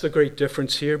 That's the great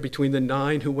difference here between the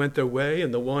 9 who went their way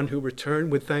and the one who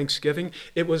returned with thanksgiving.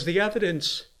 It was the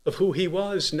evidence of who he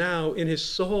was now in his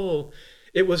soul.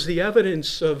 It was the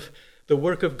evidence of the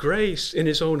work of grace in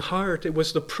his own heart. It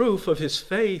was the proof of his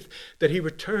faith that he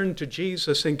returned to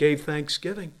Jesus and gave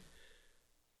thanksgiving.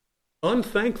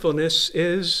 Unthankfulness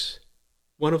is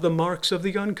one of the marks of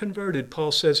the unconverted.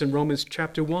 Paul says in Romans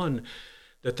chapter 1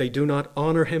 that they do not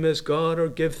honor him as God or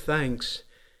give thanks.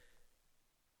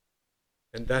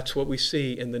 And that's what we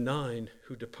see in the 9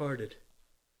 who departed.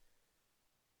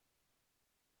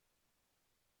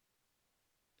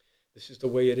 This is the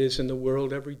way it is in the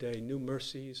world every day. New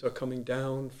mercies are coming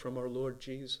down from our Lord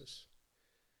Jesus.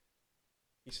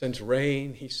 He sends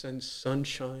rain, he sends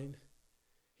sunshine,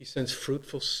 he sends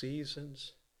fruitful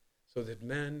seasons so that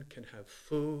men can have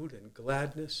food and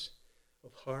gladness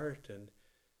of heart. And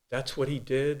that's what he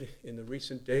did in the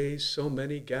recent days. So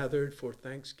many gathered for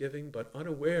Thanksgiving, but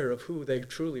unaware of who they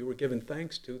truly were giving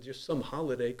thanks to, just some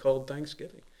holiday called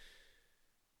Thanksgiving.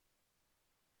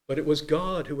 But it was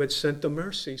God who had sent the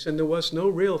mercies, and there was no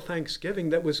real thanksgiving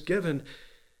that was given.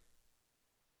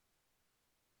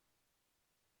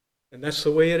 And that's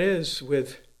the way it is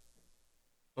with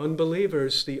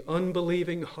unbelievers. The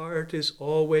unbelieving heart is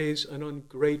always an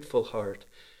ungrateful heart.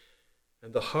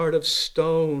 And the heart of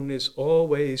stone is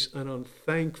always an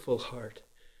unthankful heart.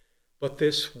 But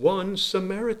this one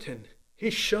Samaritan, he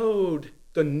showed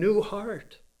the new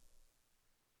heart.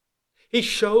 He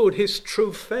showed his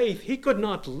true faith. He could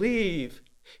not leave.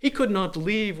 He could not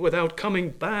leave without coming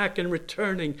back and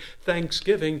returning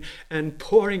thanksgiving and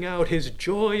pouring out his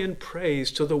joy and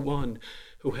praise to the one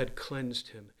who had cleansed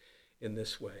him in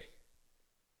this way.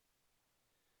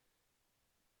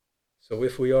 So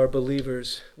if we are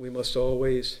believers, we must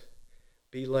always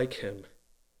be like him.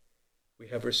 We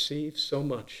have received so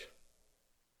much.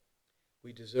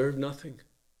 We deserve nothing.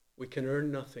 We can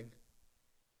earn nothing.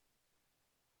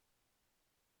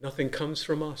 Nothing comes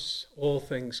from us. All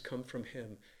things come from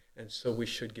him. And so we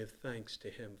should give thanks to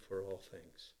him for all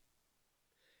things.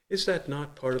 Is that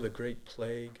not part of the great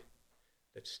plague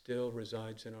that still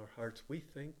resides in our hearts? We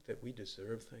think that we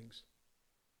deserve things.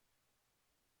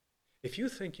 If you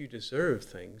think you deserve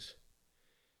things,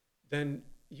 then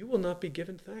you will not be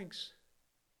given thanks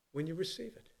when you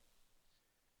receive it.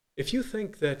 If you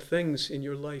think that things in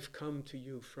your life come to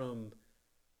you from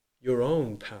your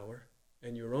own power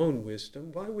and your own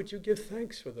wisdom, why would you give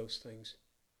thanks for those things?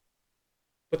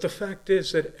 But the fact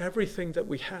is that everything that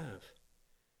we have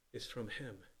is from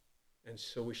him. And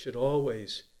so we should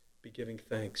always be giving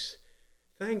thanks.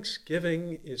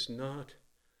 Thanksgiving is not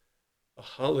a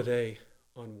holiday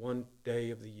on one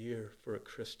day of the year for a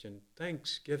Christian.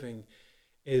 Thanksgiving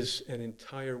is an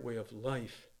entire way of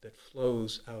life that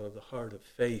flows out of the heart of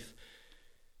faith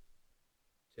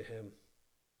to him.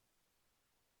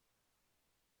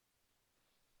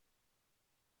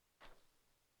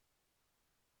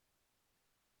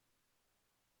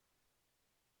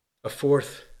 A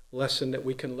fourth lesson that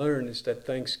we can learn is that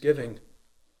thanksgiving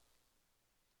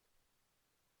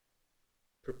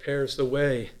prepares the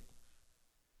way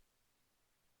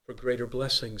for greater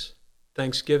blessings.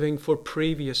 Thanksgiving for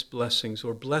previous blessings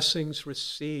or blessings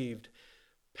received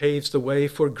paves the way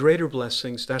for greater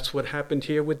blessings. That's what happened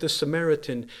here with the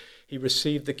Samaritan. He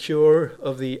received the cure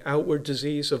of the outward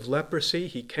disease of leprosy.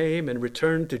 He came and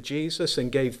returned to Jesus and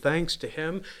gave thanks to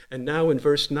him. And now in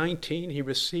verse 19, he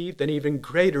received an even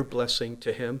greater blessing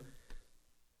to him.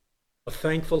 A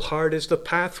thankful heart is the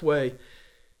pathway.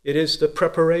 It is the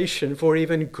preparation for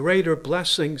even greater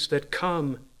blessings that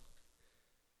come.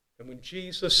 And when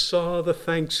Jesus saw the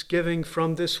thanksgiving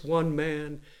from this one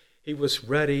man, he was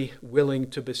ready, willing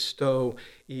to bestow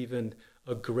even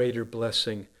a greater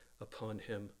blessing upon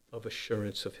him of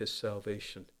assurance of his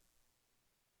salvation.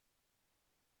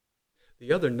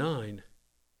 The other 9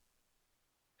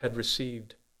 had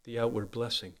received the outward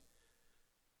blessing,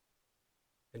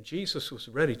 and Jesus was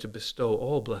ready to bestow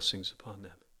all blessings upon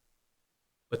them.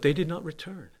 But they did not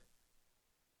return,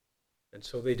 and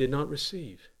so they did not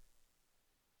receive.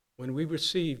 When we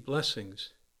receive blessings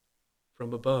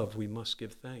from above, we must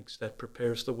give thanks. That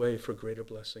prepares the way for greater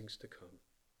blessings to come.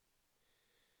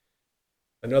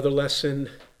 Another lesson,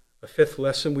 a fifth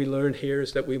lesson we learn here,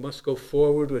 is that we must go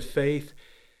forward with faith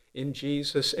in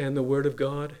Jesus and the Word of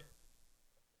God.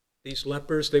 These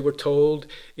lepers, they were told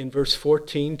in verse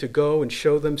 14 to go and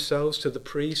show themselves to the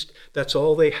priest. That's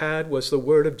all they had was the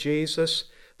word of Jesus.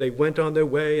 They went on their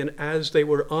way, and as they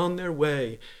were on their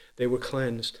way, they were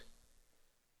cleansed.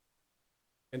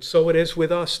 And so it is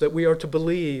with us that we are to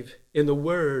believe in the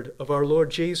word of our Lord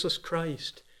Jesus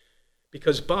Christ,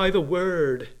 because by the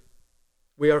word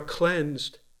we are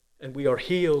cleansed and we are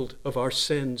healed of our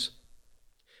sins.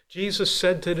 Jesus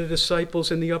said to the disciples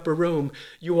in the upper room,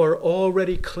 "You are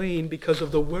already clean because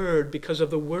of the word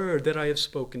that I have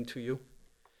spoken to you."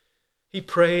 He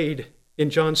prayed in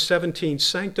John 17,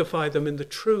 "Sanctify them in the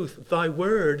truth. Thy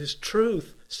word is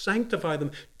truth." Sanctify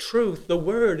them. Truth, the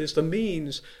word, is the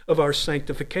means of our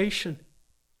sanctification.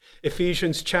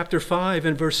 Ephesians chapter 5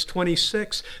 and verse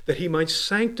 26, that he might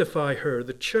sanctify her,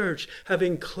 the church,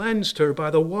 having cleansed her by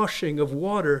the washing of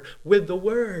water with the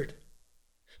word.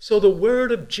 So the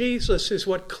word of Jesus is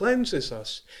what cleanses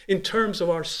us in terms of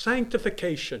our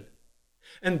sanctification.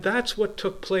 And that's what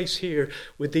took place here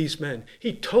with these men.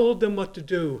 He told them what to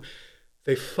do.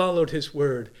 They followed his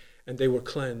word and they were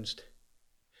cleansed.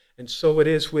 And so it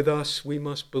is with us. We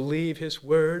must believe his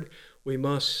word. We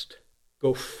must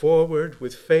go forward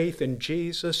with faith in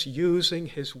Jesus, using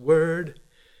his word.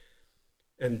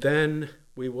 And then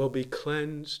we will be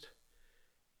cleansed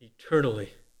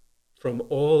eternally from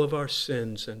all of our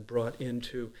sins and brought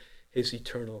into his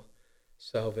eternal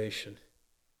salvation.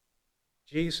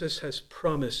 Jesus has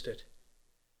promised it,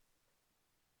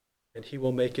 and he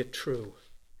will make it true,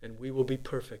 and we will be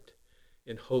perfect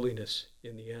in holiness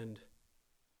in the end.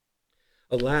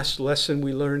 A last lesson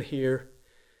we learn here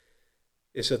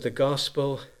is that the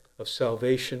gospel of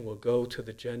salvation will go to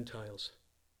the Gentiles.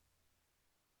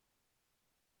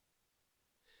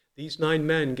 These 9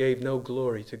 men gave no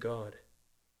glory to God.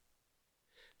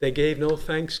 They gave no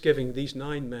thanksgiving, these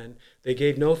 9 men. They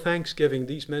gave no thanksgiving,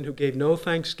 these men who gave no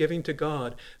thanksgiving to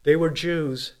God. They were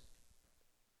Jews.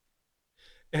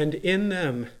 And in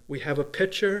them we have a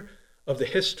picture of the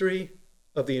history,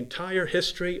 of the entire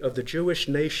history of the Jewish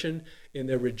nation in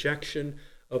their rejection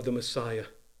of the Messiah.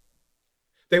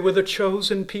 They were the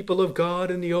chosen people of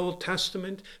God in the Old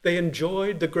Testament. They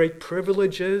enjoyed the great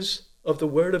privileges of the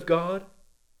Word of God.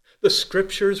 The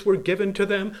scriptures were given to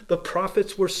them. The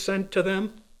prophets were sent to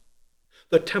them.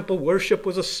 The temple worship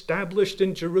was established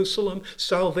in Jerusalem.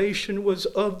 Salvation was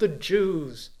of the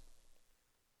Jews.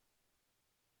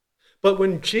 But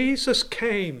when Jesus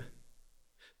came,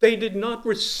 They did not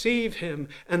receive him,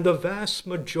 and the vast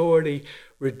majority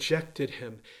rejected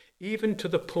him, even to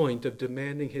the point of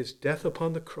demanding his death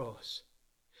upon the cross.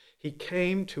 He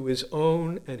came to his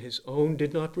own, and his own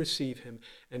did not receive him.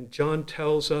 And John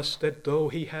tells us that though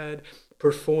he had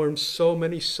performed so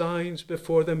many signs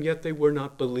before them, yet they were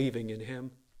not believing in him.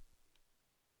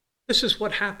 This is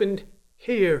what happened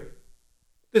here.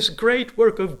 This great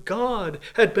work of God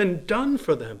had been done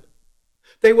for them.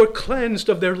 They were cleansed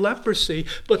of their leprosy,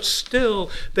 but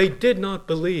still they did not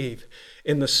believe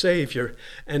in the Savior.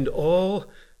 And all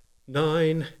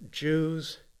 9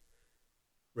 Jews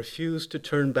refused to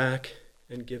turn back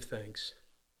and give thanks.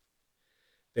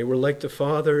 They were like their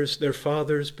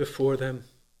fathers before them.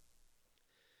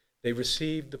 They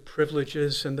received the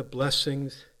privileges and the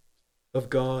blessings of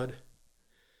God,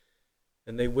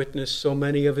 and they witnessed so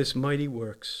many of his mighty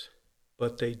works,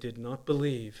 but they did not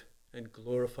believe and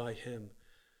glorify him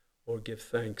or give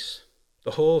thanks.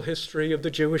 The whole history of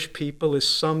the Jewish people is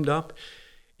summed up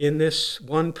in this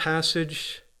one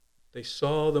passage. They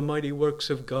saw the mighty works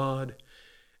of God,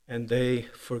 and they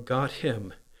forgot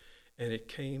him, and it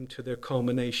came to their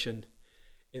culmination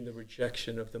in the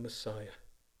rejection of the Messiah.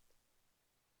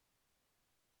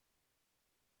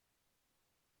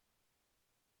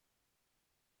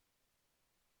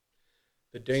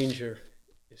 The danger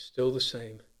is still the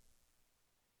same.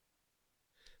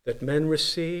 That men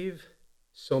receive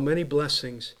so many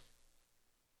blessings,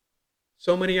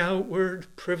 so many outward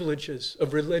privileges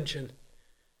of religion,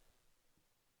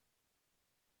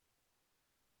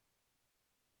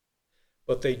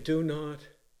 but they do not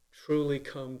truly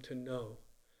come to know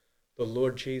the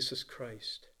Lord Jesus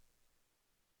Christ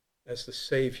as the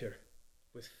Savior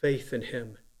with faith in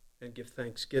him and give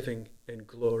thanksgiving and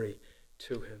glory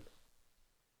to him.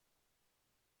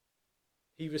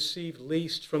 He received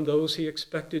least from those he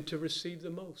expected to receive the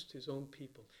most, his own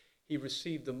people. He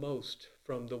received the most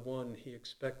from the one he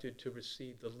expected to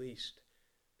receive the least,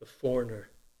 the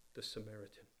foreigner, the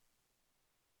Samaritan.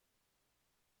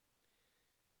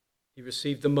 He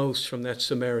received the most from that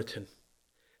Samaritan.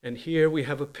 And here we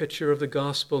have a picture of the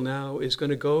gospel now is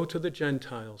going to go to the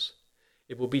Gentiles.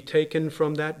 It will be taken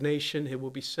from that nation. It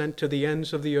will be sent to the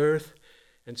ends of the earth.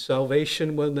 And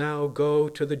salvation will now go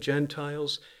to the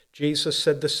Gentiles. Jesus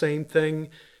said the same thing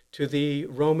to the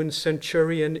Roman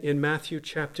centurion in Matthew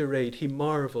chapter 8. He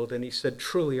marveled and he said,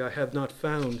 "Truly, I have not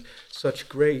found such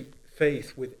great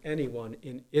faith with anyone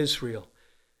in Israel."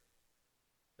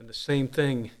 And the same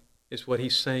thing is what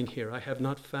he's saying here. I have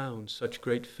not found such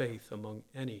great faith among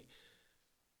any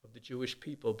of the Jewish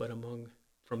people, but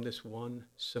from this one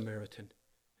Samaritan.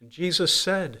 And Jesus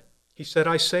said, he said,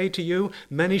 "I say to you,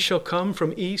 many shall come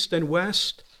from east and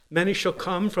west. Many shall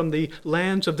come from the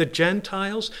lands of the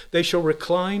Gentiles. They shall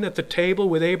recline at the table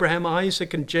with Abraham,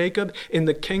 Isaac, and Jacob in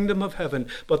the kingdom of heaven.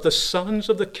 But the sons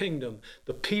of the kingdom,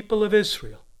 the people of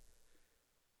Israel,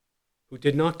 who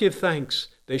did not give thanks,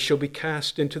 they shall be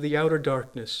cast into the outer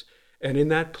darkness. And in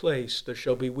that place there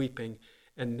shall be weeping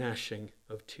and gnashing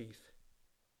of teeth."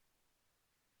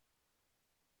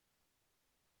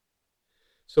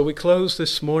 So we close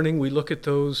this morning. We look at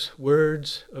those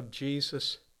words of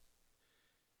Jesus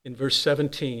in verse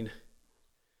 17,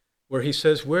 where he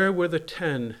says, "Where were the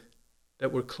 10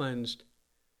 that were cleansed?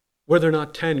 Were there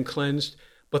not 10 cleansed,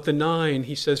 but the 9?"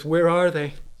 He says, "Where are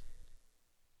they?"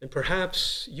 And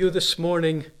perhaps you this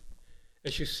morning,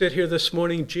 as you sit here this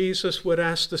morning, Jesus would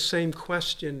ask the same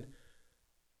question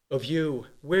of you.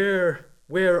 Where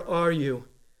are you?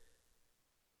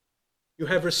 You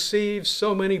have received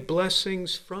so many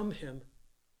blessings from him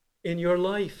in your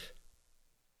life.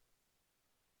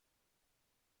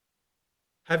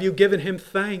 Have you given him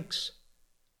thanks?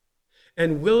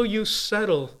 And will you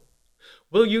settle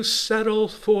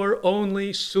for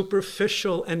only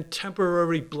superficial and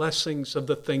temporary blessings of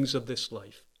the things of this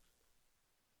life?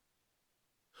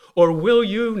 Or will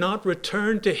you not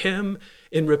return to him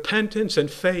in repentance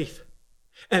and faith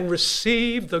and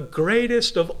receive the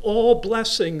greatest of all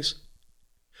blessings,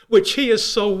 which he is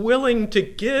so willing to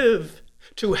give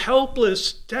to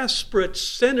helpless, desperate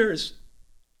sinners?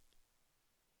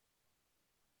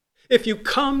 If you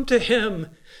come to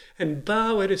him and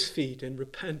bow at his feet in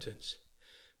repentance,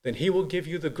 then he will give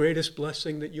you the greatest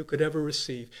blessing that you could ever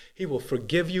receive. He will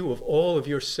forgive you of all of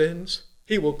your sins.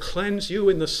 He will cleanse you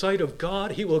in the sight of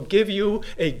God. He will give you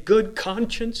a good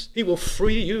conscience. He will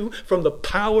free you from the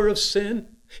power of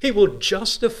sin. He will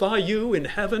justify you in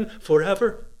heaven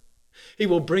forever. He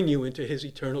will bring you into his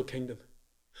eternal kingdom.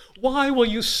 Why will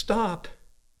you stop?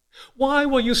 Why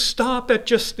will you stop at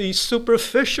just these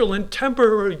superficial and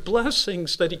temporary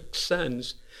blessings that he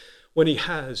sends when he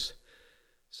has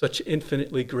such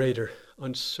infinitely greater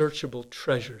unsearchable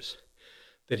treasures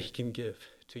that he can give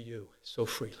to you so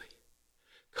freely.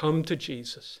 Come to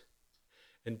Jesus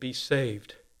and be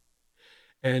saved.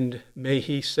 And may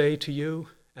he say to you,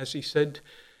 as he said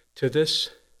to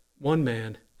this one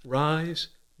man, rise,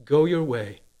 go your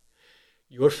way.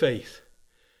 Your faith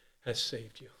has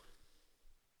saved you.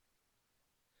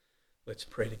 Let's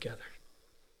pray together.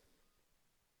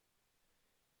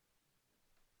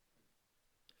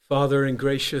 Father and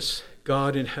gracious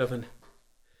God in heaven,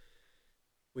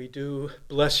 we do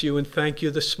bless you and thank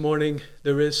you this morning.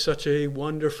 There is such a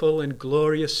wonderful and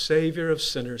glorious Savior of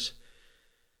sinners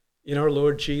in our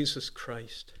Lord Jesus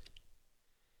Christ.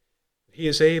 He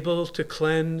is able to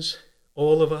cleanse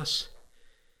all of us.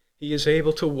 He is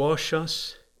able to wash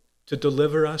us, to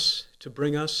deliver us, to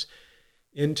bring us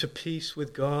into peace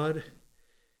with God.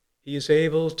 He is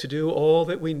able to do all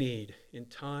that we need in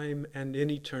time and in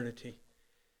eternity.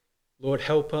 Lord,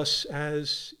 help us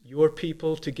as your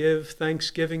people to give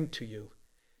thanksgiving to you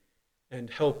and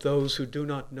help those who do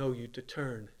not know you to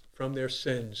turn from their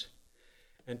sins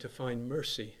and to find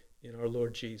mercy in our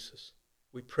Lord Jesus.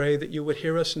 We pray that you would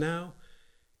hear us now.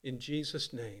 In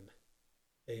Jesus' name,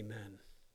 amen.